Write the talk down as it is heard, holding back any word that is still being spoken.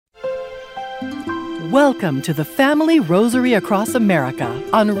Welcome to the Family Rosary Across America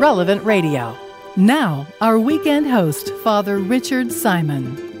on Relevant Radio. Now, our weekend host, Father Richard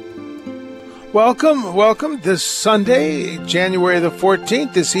Simon. Welcome. This Sunday, January the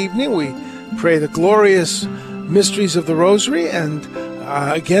 14th, this evening, we pray the glorious mysteries of the Rosary. And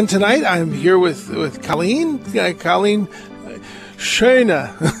again tonight, I'm here with Colleen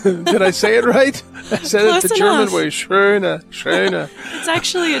Schena. Did I say it right? I said Close it the enough. German way. Schena. It's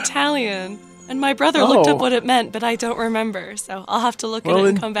actually Italian. And my brother looked up what it meant, but I don't remember. So I'll have to look at it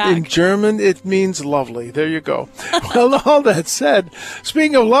and come back. In German, it means lovely. There you go. Well, all that said,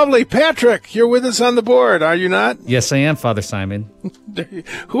 speaking of lovely, Patrick, you're with us on the board, are you not? Yes, I am, Father Simon.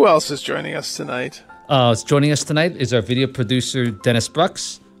 Who else is joining us tonight? Joining us tonight is our video producer, Dennis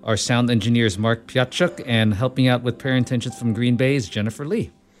Brooks, our sound engineers, Mark Piatchuk, and helping out with prayer intentions from Green Bay is Jennifer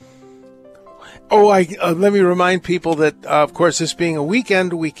Lee. Let me remind people that, of course, this being a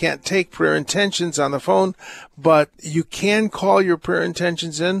weekend, we can't take prayer intentions on the phone, but you can call your prayer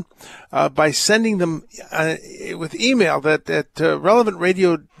intentions in by sending them with email at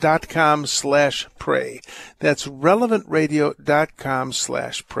relevantradio.com/pray. That's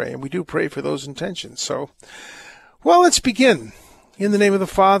relevantradio.com/pray. And we do pray for those intentions. So, well, let's begin. In the name of the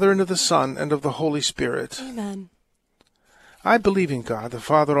Father, and of the Son, and of the Holy Spirit. Amen. I believe in God, the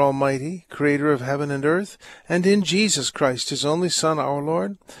Father Almighty, creator of heaven and earth, and in Jesus Christ, his only Son, our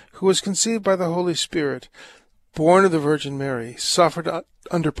Lord, who was conceived by the Holy Spirit, born of the Virgin Mary, suffered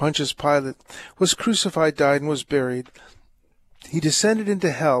under Pontius Pilate, was crucified, died, and was buried. He descended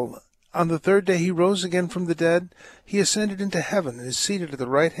into hell. On the third day he rose again from the dead. He ascended into heaven and is seated at the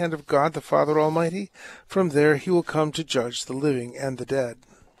right hand of God, the Father Almighty. From there he will come to judge the living and the dead.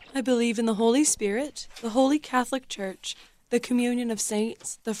 I believe in the Holy Spirit, the Holy Catholic Church, the communion of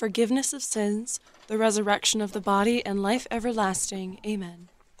saints, the forgiveness of sins, the resurrection of the body, and life everlasting. Amen.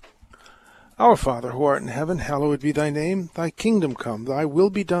 Our Father, who art in heaven, hallowed be thy name. Thy kingdom come, thy will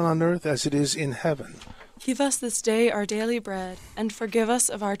be done on earth as it is in heaven. Give us this day our daily bread, and forgive us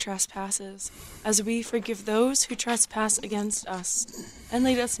of our trespasses, as we forgive those who trespass against us. And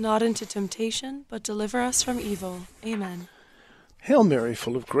lead us not into temptation, but deliver us from evil. Amen. Hail Mary,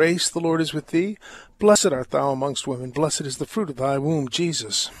 full of grace, the Lord is with thee. Blessed art thou amongst women, blessed is the fruit of thy womb,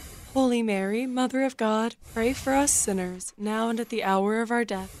 Jesus. Holy Mary, Mother of God, pray for us sinners, now and at the hour of our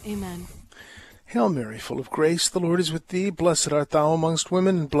death. Amen. Hail Mary, full of grace, the Lord is with thee. Blessed art thou amongst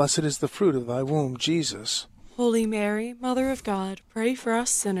women, and blessed is the fruit of thy womb, Jesus. Holy Mary, Mother of God, pray for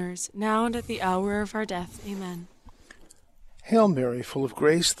us sinners, now and at the hour of our death. Amen. Hail Mary, full of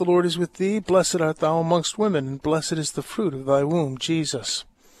grace, the Lord is with thee. Blessed art thou amongst women, and blessed is the fruit of thy womb, Jesus.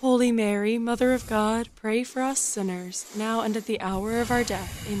 Holy Mary, Mother of God, pray for us sinners, now and at the hour of our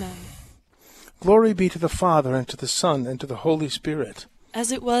death. Amen. Glory be to the Father, and to the Son, and to the Holy Spirit.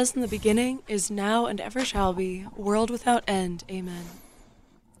 As it was in the beginning, is now, and ever shall be, world without end. Amen.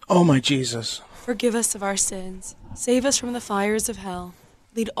 O my Jesus, forgive us of our sins, save us from the fires of hell,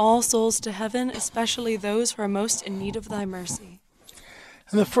 lead all souls to heaven, especially those who are most in need of thy mercy.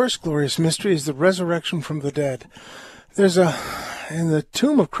 And the first glorious mystery is the resurrection from the dead. In the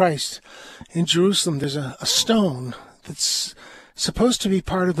tomb of Christ in Jerusalem, there's a stone that's supposed to be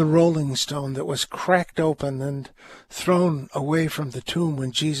part of the rolling stone that was cracked open and thrown away from the tomb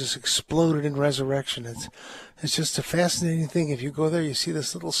when Jesus exploded in resurrection. It's just a fascinating thing. If you go there, you see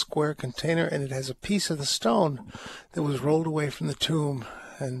this little square container, and it has a piece of the stone that was rolled away from the tomb.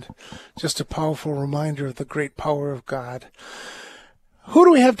 And just a powerful reminder of the great power of God. Who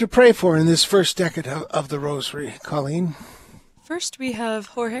do we have to pray for in this first decade of the Rosary, Colleen? First, we have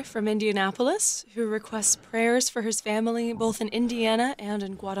Jorge from Indianapolis, who requests prayers for his family both in Indiana and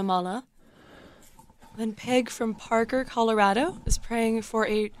in Guatemala. Then Peg from Parker, Colorado, is praying for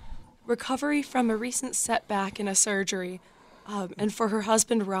a recovery from a recent setback in a surgery, and for her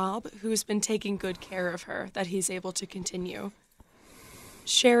husband, Rob, who's been taking good care of her, that he's able to continue.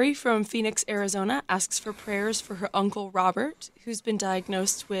 Sherry from Phoenix, Arizona, asks for prayers for her uncle Robert, who's been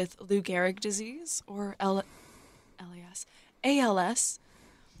diagnosed with Lou Gehrig disease, or ALS.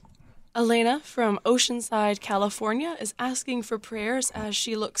 Elena from Oceanside, California, is asking for prayers as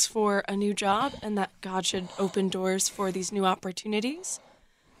she looks for a new job and that God should open doors for these new opportunities.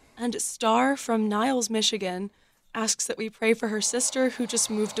 And Star from Niles, Michigan, asks that we pray for her sister who just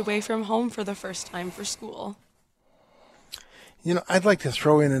moved away from home for the first time for school. You know, I'd like to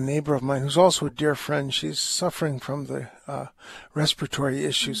throw in a neighbor of mine who's also a dear friend. She's suffering from the respiratory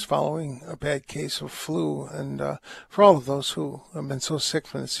issues following a bad case of flu, and for all of those who have been so sick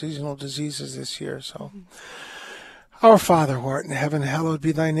from the seasonal diseases this year. So, Our Father, who art in heaven, hallowed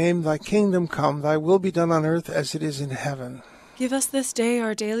be thy name. Thy kingdom come, thy will be done on earth as it is in heaven. Give us this day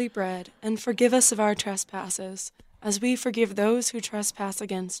our daily bread, and forgive us of our trespasses, as we forgive those who trespass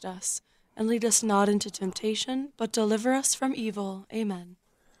against us. And lead us not into temptation, but deliver us from evil. Amen.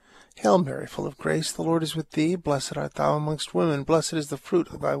 Hail Mary, full of grace, the Lord is with thee. Blessed art thou amongst women. Blessed is the fruit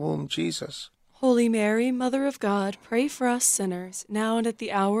of thy womb, Jesus. Holy Mary, Mother of God, pray for us sinners, now and at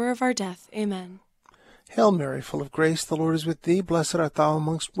the hour of our death. Amen. Hail Mary, full of grace, the Lord is with thee. Blessed art thou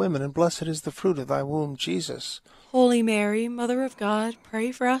amongst women, and blessed is the fruit of thy womb, Jesus. Holy Mary, Mother of God,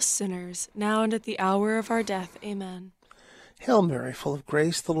 pray for us sinners, now and at the hour of our death. Amen. Hail Mary, full of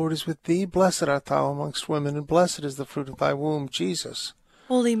grace, the Lord is with thee. Blessed art thou amongst women, and blessed is the fruit of thy womb, Jesus.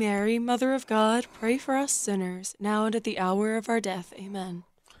 Holy Mary, Mother of God, pray for us sinners, now and at the hour of our death. Amen.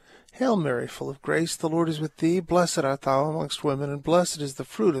 Hail Mary, full of grace, the Lord is with thee. Blessed art thou amongst women, and blessed is the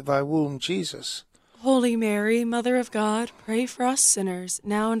fruit of thy womb, Jesus. Holy Mary, Mother of God, pray for us sinners,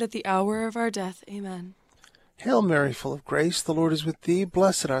 now and at the hour of our death. Amen. Hail Mary, full of grace, the Lord is with thee.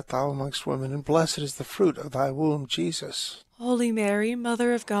 Blessed art thou amongst women, and blessed is the fruit of thy womb, Jesus. Holy Mary,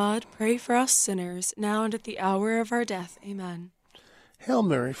 Mother of God, pray for us sinners, now and at the hour of our death. Amen. Hail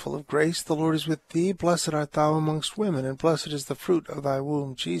Mary, full of grace, the Lord is with thee. Blessed art thou amongst women, and blessed is the fruit of thy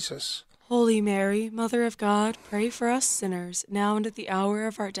womb, Jesus. Holy Mary, Mother of God, pray for us sinners, now and at the hour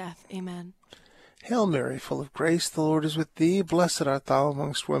of our death. Amen. Hail Mary, full of grace, the Lord is with thee. Blessed art thou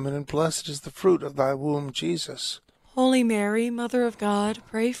amongst women, and blessed is the fruit of thy womb, Jesus. Holy Mary, Mother of God,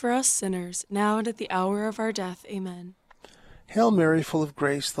 pray for us sinners, now and at the hour of our death. Amen. Hail Mary, full of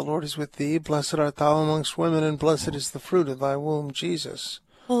grace, the Lord is with thee. Blessed art thou amongst women, and blessed is the fruit of thy womb, Jesus.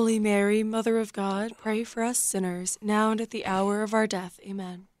 Holy Mary, Mother of God, pray for us sinners, now and at the hour of our death.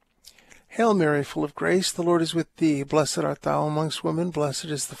 Amen. Hail Mary, full of grace, the Lord is with thee. Blessed art thou amongst women, blessed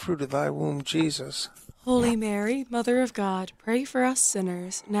is the fruit of thy womb, Jesus. Holy Mary, Mother of God, pray for us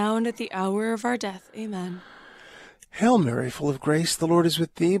sinners, now and at the hour of our death. Amen. Hail Mary, full of grace, the Lord is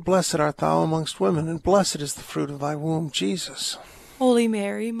with thee. Blessed art thou amongst women, and blessed is the fruit of thy womb, Jesus. Holy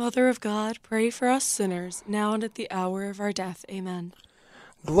Mary, Mother of God, pray for us sinners, now and at the hour of our death. Amen.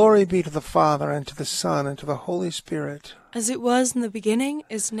 Glory be to the Father, and to the Son, and to the Holy Spirit. As it was in the beginning,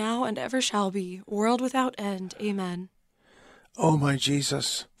 is now, and ever shall be, world without end. Amen. O my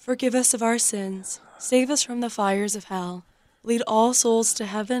Jesus, forgive us of our sins, save us from the fires of hell. Lead all souls to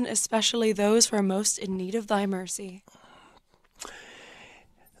heaven, especially those who are most in need of thy mercy.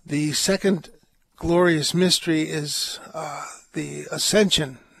 The second glorious mystery is the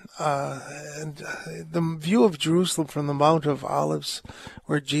Ascension, and the view of Jerusalem from the Mount of Olives,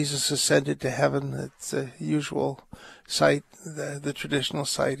 where Jesus ascended to heaven. It's a usual sight, the traditional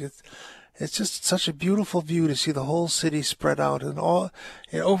sight. It's just such a beautiful view to see the whole city spread out, and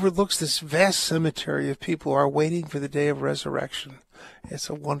it overlooks this vast cemetery of people who are waiting for the day of resurrection. It's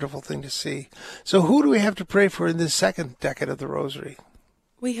a wonderful thing to see. So who do we have to pray for in this second decade of the Rosary?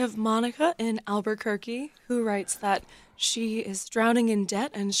 We have Monica in Albuquerque, who writes that she is drowning in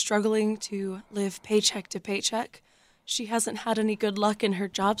debt and struggling to live paycheck to paycheck. She hasn't had any good luck in her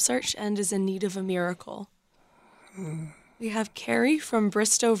job search and is in need of a miracle. We have Carrie from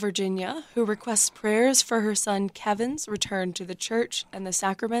Bristow, Virginia, who requests prayers for her son Kevin's return to the church and the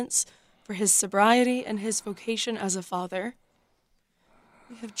sacraments, for his sobriety and his vocation as a father.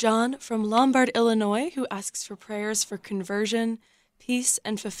 We have John from Lombard, Illinois, who asks for prayers for conversion, peace,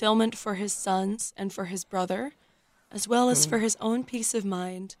 and fulfillment for his sons and for his brother, as well as for his own peace of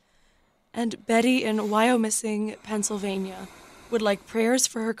mind. And Betty in Wyomissing, Pennsylvania, would like prayers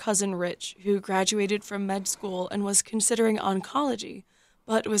for her cousin Rich, who graduated from med school and was considering oncology,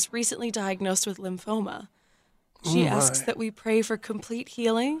 but was recently diagnosed with lymphoma. She asks that we pray for complete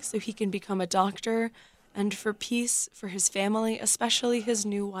healing so he can become a doctor, and for peace for his family, especially his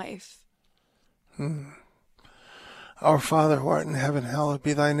new wife. Our Father, who art in heaven, hallowed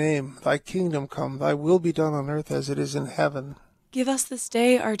be thy name. Thy kingdom come, thy will be done on earth as it is in heaven. Give us this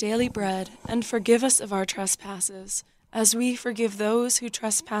day our daily bread, and forgive us of our trespasses, as we forgive those who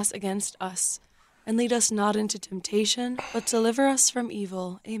trespass against us. And lead us not into temptation, but deliver us from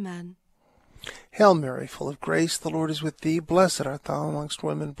evil. Amen. Hail Mary, full of grace, the Lord is with thee. Blessed art thou amongst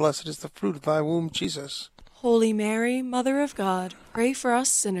women, blessed is the fruit of thy womb, Jesus. Holy Mary, Mother of God, pray for us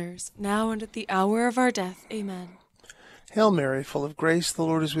sinners, now and at the hour of our death. Amen. Hail Mary, full of grace, the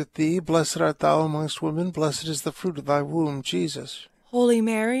Lord is with thee. Blessed art thou amongst women, blessed is the fruit of thy womb, Jesus. Holy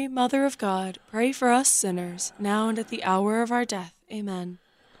Mary, Mother of God, pray for us sinners, now and at the hour of our death. Amen.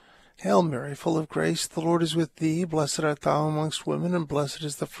 Hail Mary, full of grace, the Lord is with thee. Blessed art thou amongst women, and blessed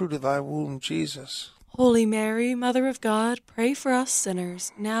is the fruit of thy womb, Jesus. Holy Mary, Mother of God, pray for us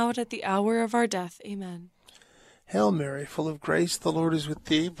sinners, now and at the hour of our death. Amen. Hail Mary, full of grace, the Lord is with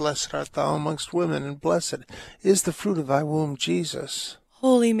thee. Blessed art thou amongst women, and blessed is the fruit of thy womb, Jesus.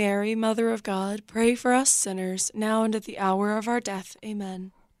 Holy Mary, Mother of God, pray for us sinners, now and at the hour of our death.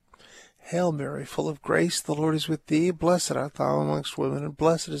 Amen. Hail Mary, full of grace, the Lord is with thee. Blessed art thou amongst women, and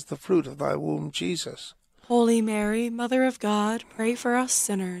blessed is the fruit of thy womb, Jesus. Holy Mary, Mother of God, pray for us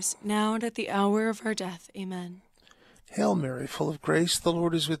sinners, now and at the hour of our death. Amen. Hail Mary, full of grace, the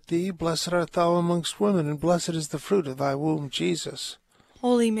Lord is with thee. Blessed art thou amongst women, and blessed is the fruit of thy womb, Jesus.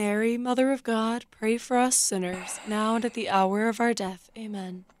 Holy Mary, Mother of God, pray for us sinners, now and at the hour of our death.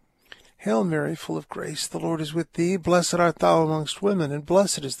 Amen. Hail Mary, full of grace, the Lord is with thee. Blessed art thou amongst women, and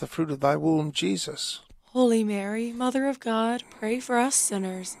blessed is the fruit of thy womb, Jesus. Holy Mary, Mother of God, pray for us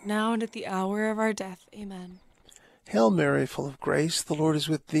sinners, now and at the hour of our death. Amen. Hail Mary, full of grace, the Lord is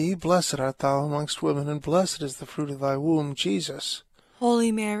with thee. Blessed art thou amongst women, and blessed is the fruit of thy womb, Jesus.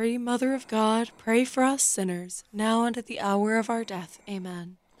 Holy Mary, Mother of God, pray for us sinners, now and at the hour of our death.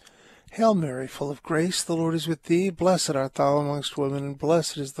 Amen. Hail Mary, full of grace, the Lord is with thee. Blessed art thou amongst women, and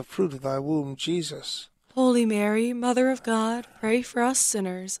blessed is the fruit of thy womb, Jesus. Holy Mary, Mother of God, pray for us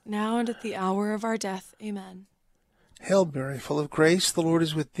sinners, now and at the hour of our death. Amen. Hail Mary, full of grace, the Lord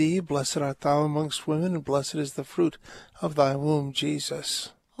is with thee. Blessed art thou amongst women, and blessed is the fruit of thy womb,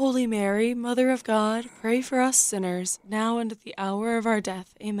 Jesus. Holy Mary, Mother of God, pray for us sinners, now and at the hour of our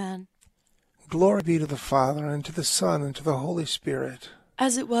death. Amen. Glory be to the Father, and to the Son, and to the Holy Spirit.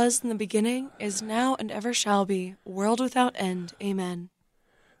 As it was in the beginning, is now, and ever shall be, world without end. Amen.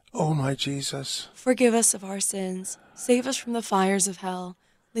 O my Jesus, Forgive us of our sins, save us from the fires of hell,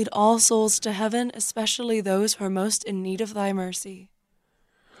 lead all souls to heaven, especially those who are most in need of thy mercy.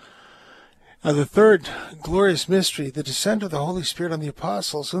 the third glorious mystery, the descent of the Holy Spirit on the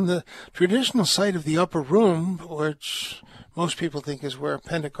apostles. In the traditional site of the upper room, which most people think is where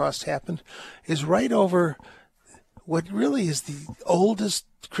Pentecost happened, is right over what really is the oldest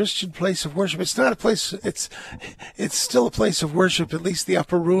Christian place of worship. It's not a place, it's still a place of worship, at least the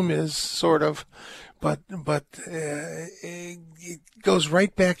upper room is, sort of, but it goes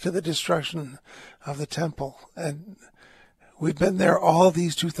right back to the destruction of the temple, and we've been there all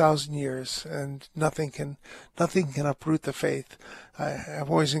these 2,000 years, and nothing can uproot the faith. I'm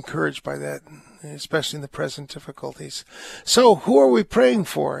always encouraged by that, especially in the present difficulties. So, who are we praying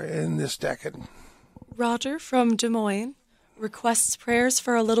for in this decade? Roger from Des Moines requests prayers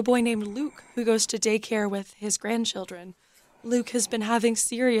for a little boy named Luke who goes to daycare with his grandchildren. Luke has been having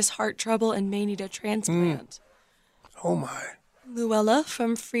serious heart trouble and may need a transplant. Oh my. Luella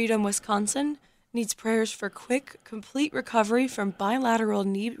from Freedom, Wisconsin needs prayers for quick, complete recovery from bilateral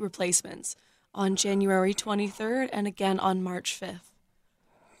knee replacements on January 23rd and again on March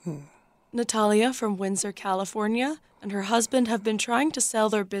 5th. Natalia from Windsor, California, and her husband have been trying to sell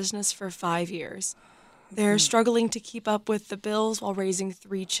their business for 5 years. They're struggling to keep up with the bills while raising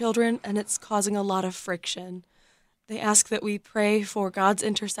 3 children, and it's causing a lot of friction. They ask that we pray for God's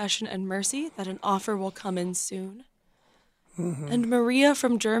intercession and mercy, that an offer will come in soon. And Maria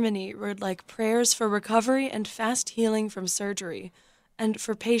from Germany would like prayers for recovery and fast healing from surgery, and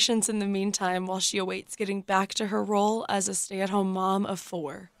for patience in the meantime while she awaits getting back to her role as a stay-at-home mom of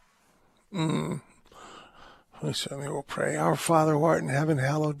 4. We certainly will pray. Our Father, who art in heaven,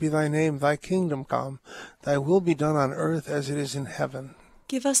 hallowed be thy name. Thy kingdom come. Thy will be done on earth as it is in heaven.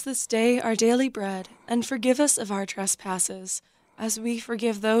 Give us this day our daily bread, and forgive us of our trespasses, as we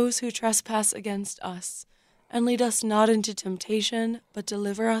forgive those who trespass against us. And lead us not into temptation, but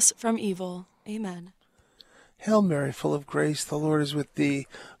deliver us from evil. Amen. Hail Mary, full of grace, the Lord is with thee.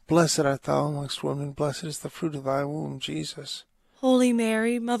 Blessed art thou amongst women, blessed is the fruit of thy womb, Jesus. Holy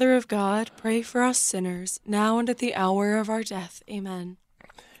Mary, Mother of God, pray for us sinners, now and at the hour of our death. Amen.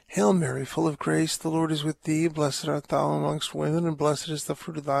 Hail Mary, full of grace, the Lord is with thee. Blessed art thou amongst women, and blessed is the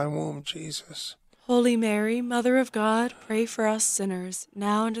fruit of thy womb, Jesus. Holy Mary, Mother of God, pray for us sinners,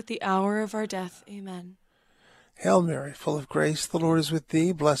 now and at the hour of our death. Amen. Hail Mary, full of grace, the Lord is with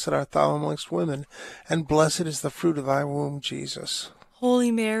thee. Blessed art thou amongst women, and blessed is the fruit of thy womb, Jesus.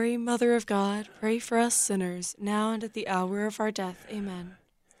 Holy Mary, Mother of God, pray for us sinners, now and at the hour of our death. Amen.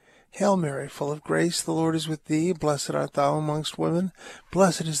 Hail Mary, full of grace, the Lord is with thee. Blessed art thou amongst women,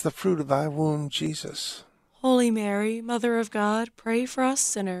 blessed is the fruit of thy womb, Jesus. Holy Mary, Mother of God, pray for us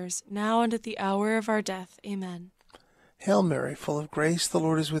sinners, now and at the hour of our death. Amen. Hail Mary, full of grace, the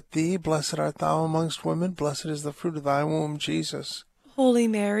Lord is with thee. Blessed art thou amongst women, blessed is the fruit of thy womb, Jesus. Holy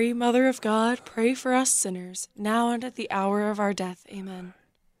Mary, Mother of God, pray for us sinners, now and at the hour of our death. Amen.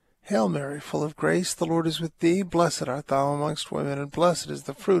 Hail Mary, full of grace, the Lord is with thee. Blessed art thou amongst women, and blessed is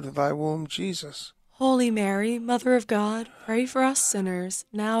the fruit of thy womb, Jesus. Holy Mary, Mother of God, pray for us sinners,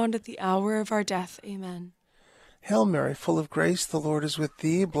 now and at the hour of our death. Amen. Hail Mary, full of grace, the Lord is with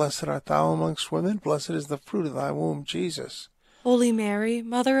thee. Blessed art thou amongst women. Blessed is the fruit of thy womb, Jesus. Holy Mary,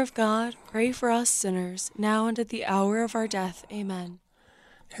 Mother of God, pray for us sinners, now and at the hour of our death. Amen.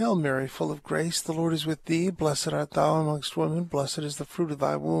 Hail Mary, full of grace, the Lord is with thee. Blessed art thou amongst women. Blessed is the fruit of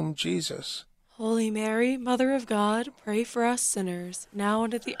thy womb, Jesus. Holy Mary, Mother of God, pray for us sinners, now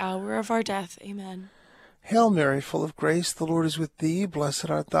and at the hour of our death. Amen. Hail Mary, full of grace, the Lord is with thee. Blessed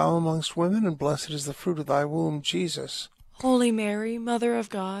art thou amongst women, and blessed is the fruit of thy womb, Jesus. Holy Mary, Mother of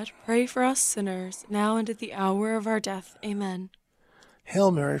God, pray for us sinners, now and at the hour of our death. Amen.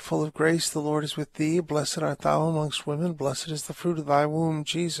 Hail Mary, full of grace, the Lord is with thee. Blessed art thou amongst women. Blessed is the fruit of thy womb,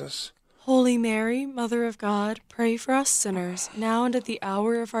 Jesus. Holy Mary, Mother of God, pray for us sinners, now and at the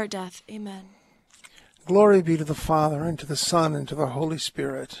hour of our death. Amen. Glory be to the Father, and to the Son, and to the Holy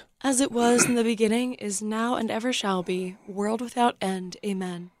Spirit. As it was in the beginning, is now, and ever shall be, world without end.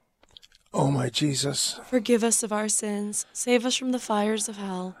 Amen. O my Jesus, forgive us of our sins, save us from the fires of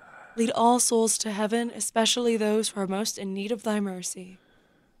hell, lead all souls to heaven, especially those who are most in need of thy mercy.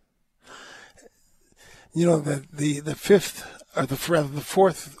 You know, the fifth, or the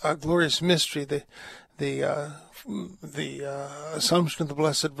fourth glorious mystery, the Assumption of the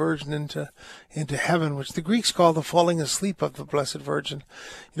Blessed Virgin into heaven, which the Greeks call the falling asleep of the Blessed Virgin.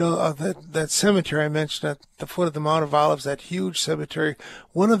 You know, that cemetery I mentioned at the foot of the Mount of Olives, that huge cemetery,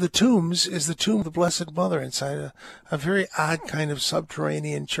 one of the tombs is the tomb of the Blessed Mother inside a very odd kind of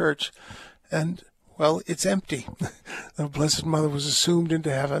subterranean church. And, well, it's empty. The Blessed Mother was assumed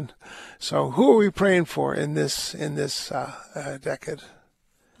into heaven. So who are we praying for in this decade?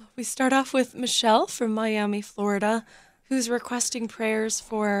 We start off with Michelle from Miami, Florida, who's requesting prayers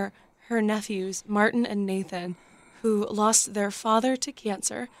for her nephews, Martin and Nathan, who lost their father to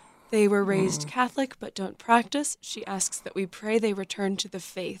cancer. They were raised Catholic but don't practice. She asks that we pray they return to the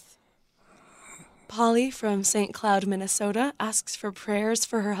faith. Polly from St. Cloud, Minnesota, asks for prayers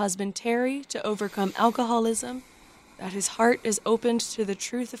for her husband Terry to overcome alcoholism, that his heart is opened to the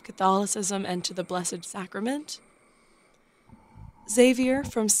truth of Catholicism and to the Blessed Sacrament. Xavier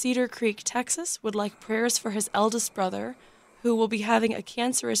from Cedar Creek, Texas, would like prayers for his eldest brother, who will be having a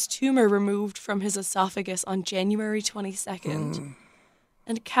cancerous tumor removed from his esophagus on January 22nd.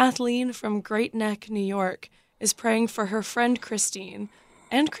 And Kathleen from Great Neck, New York, is praying for her friend Christine,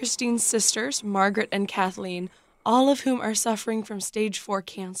 and Christine's sisters, Margaret and Kathleen, all of whom are suffering from stage 4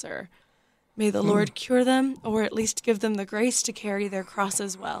 cancer. May the Lord cure them, or at least give them the grace to carry their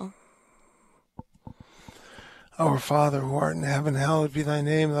crosses well. Our Father, who art in heaven, hallowed be thy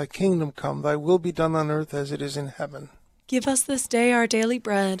name. Thy kingdom come, thy will be done on earth as it is in heaven. Give us this day our daily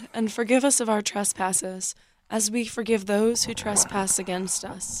bread, and forgive us of our trespasses, as we forgive those who trespass against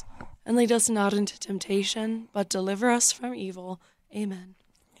us. And lead us not into temptation, but deliver us from evil. Amen.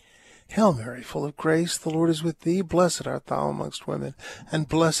 Hail Mary, full of grace, the Lord is with thee. Blessed art thou amongst women, and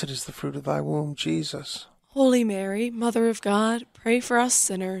blessed is the fruit of thy womb, Jesus. Holy Mary, Mother of God, pray for us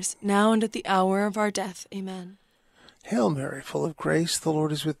sinners, now and at the hour of our death. Amen. Hail Mary, full of grace, the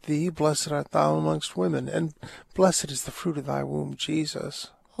Lord is with thee. Blessed art thou amongst women, and blessed is the fruit of thy womb,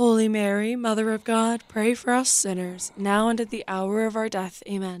 Jesus. Holy Mary, Mother of God, pray for us sinners, now and at the hour of our death.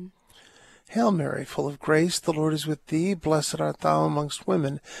 Amen. Hail Mary, full of grace, the Lord is with thee. Blessed art thou amongst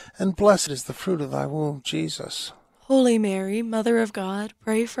women, and blessed is the fruit of thy womb, Jesus. Holy Mary, Mother of God,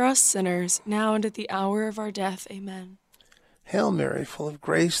 pray for us sinners, now and at the hour of our death. Amen. Hail Mary, full of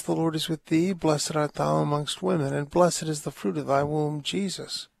grace, the Lord is with thee. Blessed art thou amongst women, and blessed is the fruit of thy womb,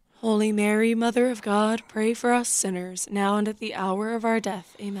 Jesus. Holy Mary, Mother of God, pray for us sinners, now and at the hour of our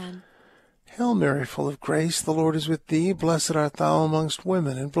death. Amen. Hail Mary, full of grace, the Lord is with thee. Blessed art thou amongst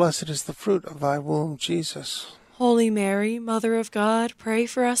women, and blessed is the fruit of thy womb, Jesus. Holy Mary, Mother of God, pray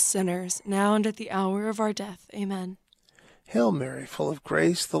for us sinners, now and at the hour of our death. Amen. Hail Mary, full of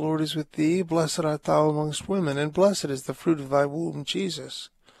grace, the Lord is with thee. Blessed art thou amongst women, and blessed is the fruit of thy womb, Jesus.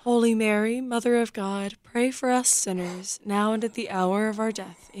 Holy Mary, Mother of God, pray for us sinners, now and at the hour of our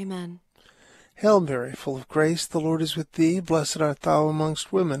death. Amen. Hail Mary, full of grace, the Lord is with thee. Blessed art thou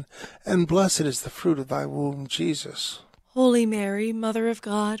amongst women, and blessed is the fruit of thy womb, Jesus. Holy Mary, Mother of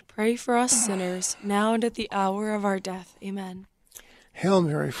God, pray for us sinners, now and at the hour of our death. Amen. Hail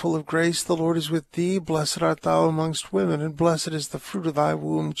Mary, full of grace, the Lord is with thee. Blessed art thou amongst women, and blessed is the fruit of thy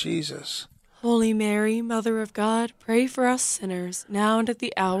womb, Jesus. Holy Mary, Mother of God, pray for us sinners, now and at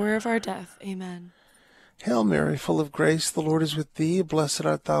the hour of our death. Amen. Hail Mary, full of grace, the Lord is with thee. Blessed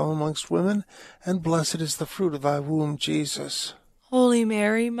art thou amongst women, and blessed is the fruit of thy womb, Jesus. Holy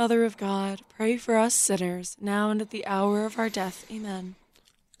Mary, Mother of God, pray for us sinners, now and at the hour of our death. Amen.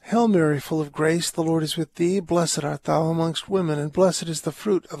 Hail Mary, full of grace, the Lord is with thee. Blessed art thou amongst women, and blessed is the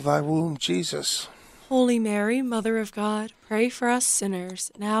fruit of thy womb, Jesus. Holy Mary, Mother of God, pray for us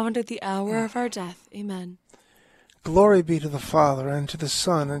sinners, now and at the hour of our death. Amen. Glory be to the Father, and to the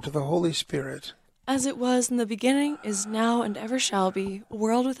Son, and to the Holy Spirit. As it was in the beginning, is now, and ever shall be, a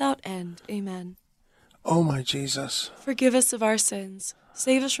world without end. Amen. O my Jesus, Forgive us of our sins.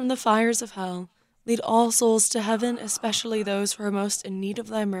 Save us from the fires of hell. Lead all souls to heaven, especially those who are most in need of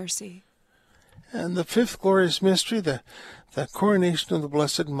thy mercy. and the fifth glorious mystery, the coronation of the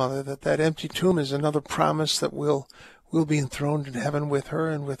Blessed Mother, that empty tomb is another promise that we'll be enthroned in heaven with her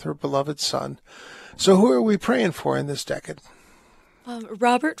and with her beloved Son. So who are we praying for in this decade?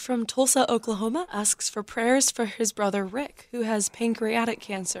 Robert from Tulsa, Oklahoma, asks for prayers for his brother Rick, who has pancreatic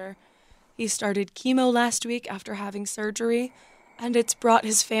cancer. He started chemo last week after having surgery, and it's brought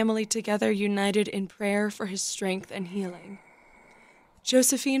his family together united in prayer for his strength and healing.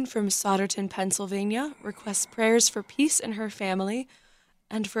 Josephine from Sauderton, Pennsylvania, requests prayers for peace in her family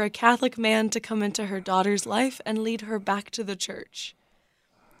and for a Catholic man to come into her daughter's life and lead her back to the church.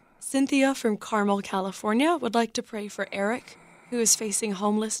 Cynthia from Carmel, California, would like to pray for Eric, who is facing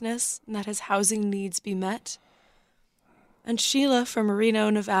homelessness, and that his housing needs be met. And Sheila from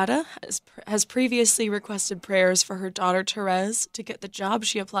Reno, Nevada, has previously requested prayers for her daughter Therese to get the job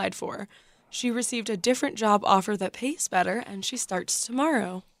she applied for. She received a different job offer that pays better, and she starts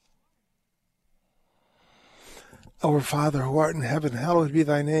tomorrow. Our Father, who art in heaven, hallowed be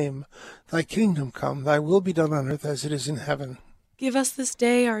thy name. Thy kingdom come, thy will be done on earth as it is in heaven. Give us this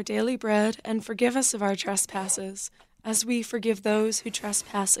day our daily bread, and forgive us of our trespasses, as we forgive those who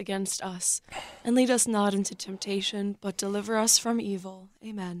trespass against us. And lead us not into temptation, but deliver us from evil.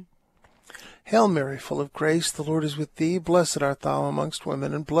 Amen. Hail Mary, full of grace, the Lord is with thee. Blessed art thou amongst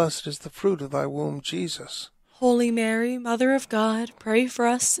women, and blessed is the fruit of thy womb, Jesus. Holy Mary, Mother of God, pray for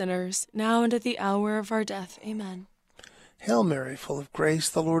us sinners, now and at the hour of our death. Amen. Hail Mary, full of grace,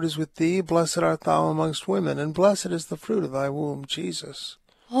 the Lord is with thee. Blessed art thou amongst women, and blessed is the fruit of thy womb, Jesus.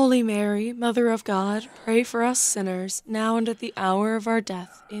 Holy Mary, Mother of God, pray for us sinners, now and at the hour of our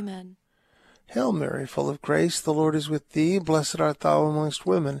death. Amen. Hail Mary, full of grace, the Lord is with thee. Blessed art thou amongst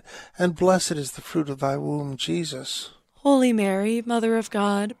women, and blessed is the fruit of thy womb, Jesus. Holy Mary, Mother of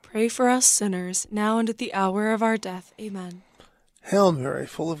God, pray for us sinners, now and at the hour of our death. Amen. Hail Mary,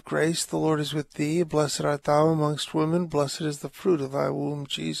 full of grace, the Lord is with thee. Blessed art thou amongst women, blessed is the fruit of thy womb,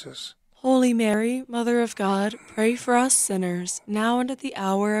 Jesus. Holy Mary, Mother of God, pray for us sinners, now and at the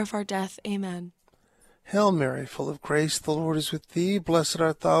hour of our death. Amen. Hail Mary, full of grace, the Lord is with thee. Blessed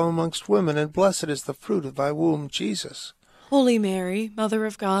art thou amongst women, and blessed is the fruit of thy womb, Jesus. Holy Mary, Mother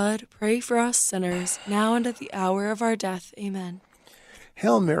of God, pray for us sinners, now and at the hour of our death. Amen.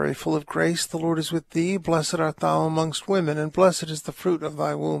 Hail Mary, full of grace, the Lord is with thee. Blessed art thou amongst women, and blessed is the fruit of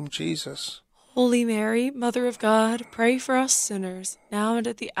thy womb, Jesus. Holy Mary, Mother of God, pray for us sinners, now and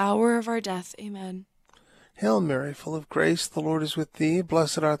at the hour of our death. Amen. Hail Mary, full of grace, the Lord is with thee.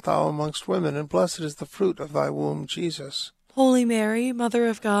 Blessed art thou amongst women, and blessed is the fruit of thy womb, Jesus. Holy Mary, Mother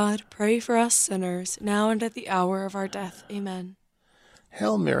of God, pray for us sinners, now and at the hour of our death. Amen.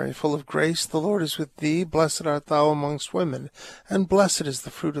 Hail Mary, full of grace, the Lord is with thee. Blessed art thou amongst women, and blessed is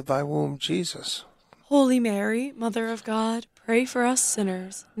the fruit of thy womb, Jesus. Holy Mary, Mother of God, pray for us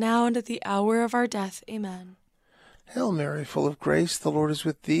sinners, now and at the hour of our death. Amen. Hail Mary, full of grace, the Lord is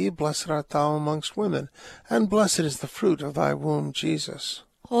with thee. Blessed art thou amongst women, and blessed is the fruit of thy womb, Jesus.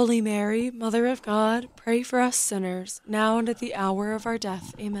 Holy Mary, Mother of God, pray for us sinners, now and at the hour of our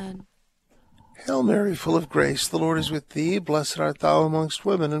death. Amen. Hail Mary, full of grace, the Lord is with thee. Blessed art thou amongst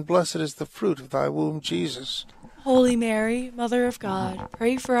women, and blessed is the fruit of thy womb, Jesus. Holy Mary, Mother of God,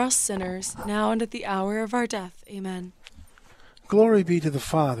 pray for us sinners, now and at the hour of our death. Amen. Glory be to the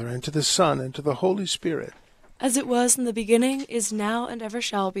Father, and to the Son, and to the Holy Spirit. As it was in the beginning, is now, and ever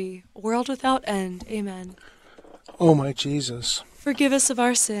shall be, a world without end. Amen. O my Jesus, forgive us of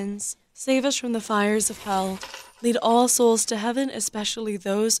our sins, save us from the fires of hell, lead all souls to heaven, especially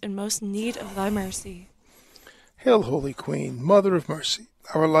those in most need of thy mercy. Hail, Holy Queen, Mother of Mercy,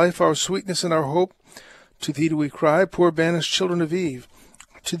 our life, our sweetness, and our hope. To thee do we cry, poor banished children of Eve.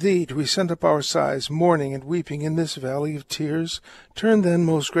 To thee do we send up our sighs, mourning and weeping in this valley of tears. Turn then,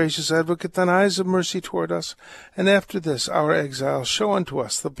 most gracious Advocate, thine eyes of mercy toward us, and after this our exile show unto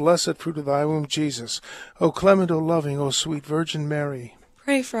us the blessed fruit of thy womb, Jesus. O clement, O loving, O sweet Virgin Mary.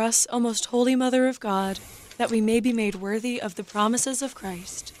 Pray for us, O most holy Mother of God, that we may be made worthy of the promises of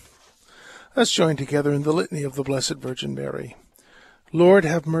Christ. Let's join together in the litany of the Blessed Virgin Mary. Lord,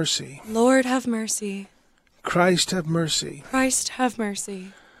 have mercy. Lord, have mercy. Christ, have mercy. Christ, have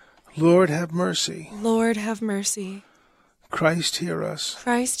mercy. Lord, have mercy. Lord, have mercy. Christ, hear us.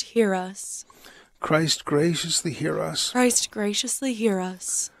 Christ, hear us. Christ, graciously hear us. Christ, graciously hear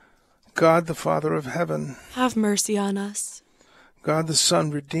us. God the Father of heaven, have mercy on us. God the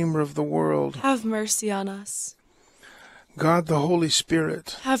Son, Redeemer of the world, Have mercy on us. God the Holy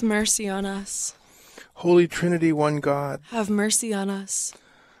Spirit, Have mercy on us. Holy Trinity, one God, Have mercy on us.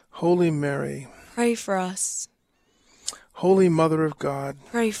 Holy Mary, Pray for us. Holy Mother of God,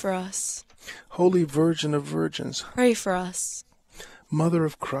 Pray for us. Holy Virgin of Virgins, Pray for us. Mother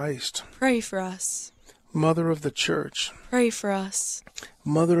of Christ, Pray for us. Mother of the Church, Pray for us.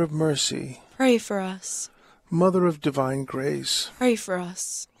 Mother of Mercy, Pray for us. Mother of Divine Grace, Pray for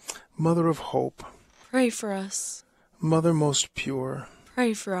us. Mother of Hope, Pray for us. Mother most pure,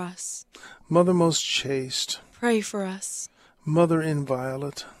 Pray for us. Mother most chaste, Pray for us. Mother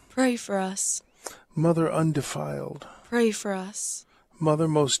inviolate, Pray for us. Mother undefiled, Pray for us. Mother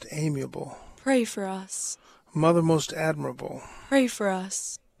most amiable, Pray for us. Mother most admirable, Pray for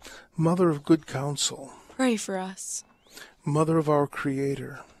us. Mother of good counsel, Pray for us. Mother of our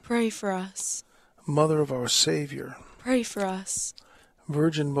Creator, Pray for us. Mother of our Savior, Pray for us.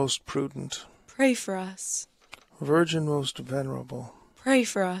 Virgin most prudent, Pray for us. Virgin most venerable, Pray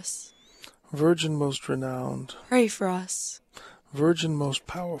for us. Virgin most renowned, Pray for us. Virgin most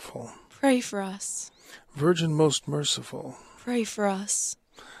powerful, Pray for us. Virgin most merciful, Pray for us.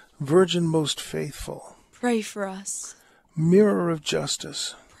 Virgin most faithful, Pray for us. Mirror of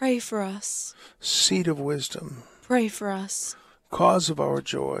justice, Pray for us. Seat of wisdom, Pray for us. Cause of our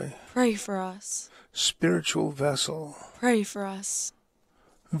joy, Pray for us. Spiritual vessel, Pray for us.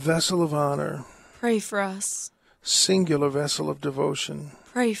 Vessel of honor, Pray for us. Singular vessel of devotion,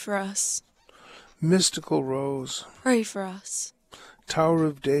 Pray for us. Mystical rose, Pray for us. Tower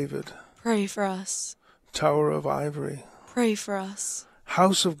of David, Pray for us. Tower of ivory, Pray for us.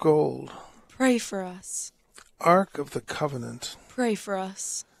 House of gold, Pray for us. Ark of the covenant, Pray for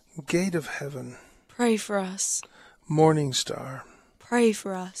us. Gate of heaven, Pray for us. Morning star, Pray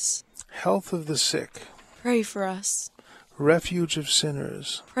for us. Health of the sick, Pray for us. Refuge of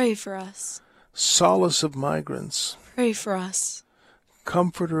sinners, Pray for us. Solace of migrants, Pray for us.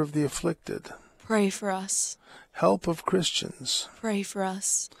 Comforter of the afflicted, Pray for us. Help of Christians, Pray for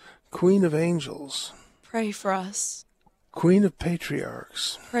us. Queen of angels, Pray for us. Queen of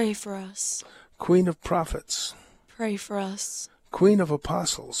patriarchs, Pray for us. Queen of prophets, Pray for us. Queen of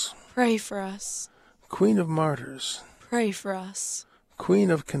apostles, Pray for us. Queen of martyrs, Pray for us.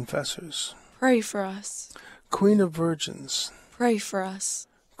 Queen of confessors, Pray for us. Queen of virgins, Pray for us.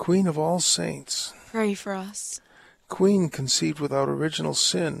 Queen of all saints, Pray for us. Queen conceived without original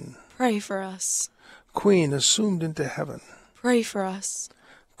sin, Pray for us. Queen assumed into heaven, Pray for us.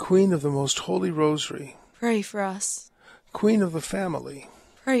 Queen of the most holy rosary, Pray for us. Queen of the family,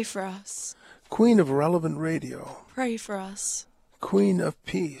 Pray for us. Queen of relevant radio, Pray for us. Queen of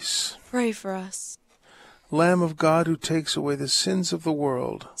peace, Pray for us. Lamb of God who takes away the sins of the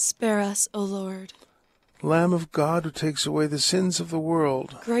world, Spare us, O Lord. Lamb of God who takes away the sins of the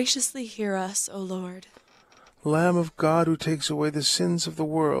world, Graciously hear us, O Lord. Lamb of God who takes away the sins of the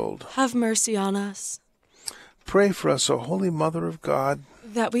world, Have mercy on us, pray for us, O Holy Mother of God.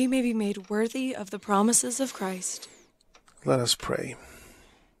 that we may be made worthy of the promises of Christ. Let us pray.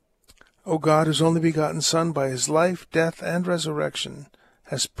 O God, whose only begotten Son, by his life, death, and resurrection,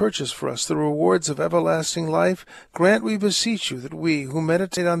 has purchased for us the rewards of everlasting life, grant, we beseech you, that we, who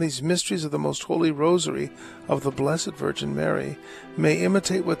meditate on these mysteries of the most holy rosary of the Blessed Virgin Mary, may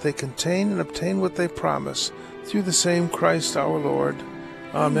imitate what they contain and obtain what they promise, through the same Christ our Lord.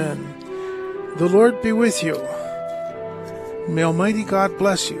 Amen. The Lord be with you. May Almighty God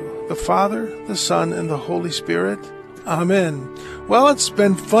bless you, the Father, the Son, and the Holy Spirit. Amen. Well, it's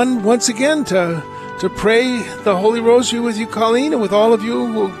been fun once again to pray the Holy Rosary with you, Colleen, and with all of you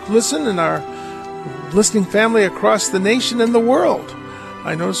who listen and our listening family across the nation and the world.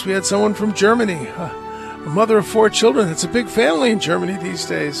 I noticed we had someone from Germany, a mother of 4 children. It's a big family in Germany these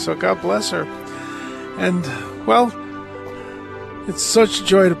days, so God bless her. And, well, it's such a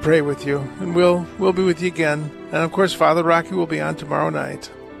joy to pray with you, and we'll be with you again. And, of course, Father Rocky will be on tomorrow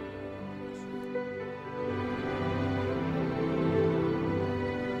night.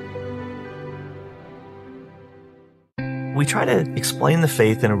 We try to explain the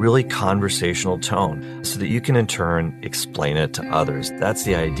faith in a really conversational tone so that you can in turn explain it to others. That's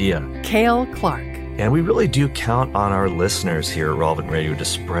the idea. Cale Clark. And we really do count on our listeners here at Relevant Radio to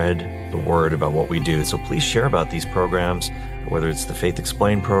spread the word about what we do. So please share about these programs, whether it's the Faith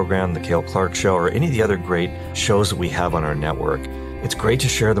Explained program, the Cale Clark Show, or any of the other great shows that we have on our network. It's great to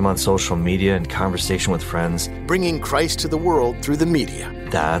share them on social media and conversation with friends. Bringing Christ to the world through the media.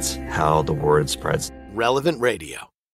 That's how the word spreads. Relevant Radio.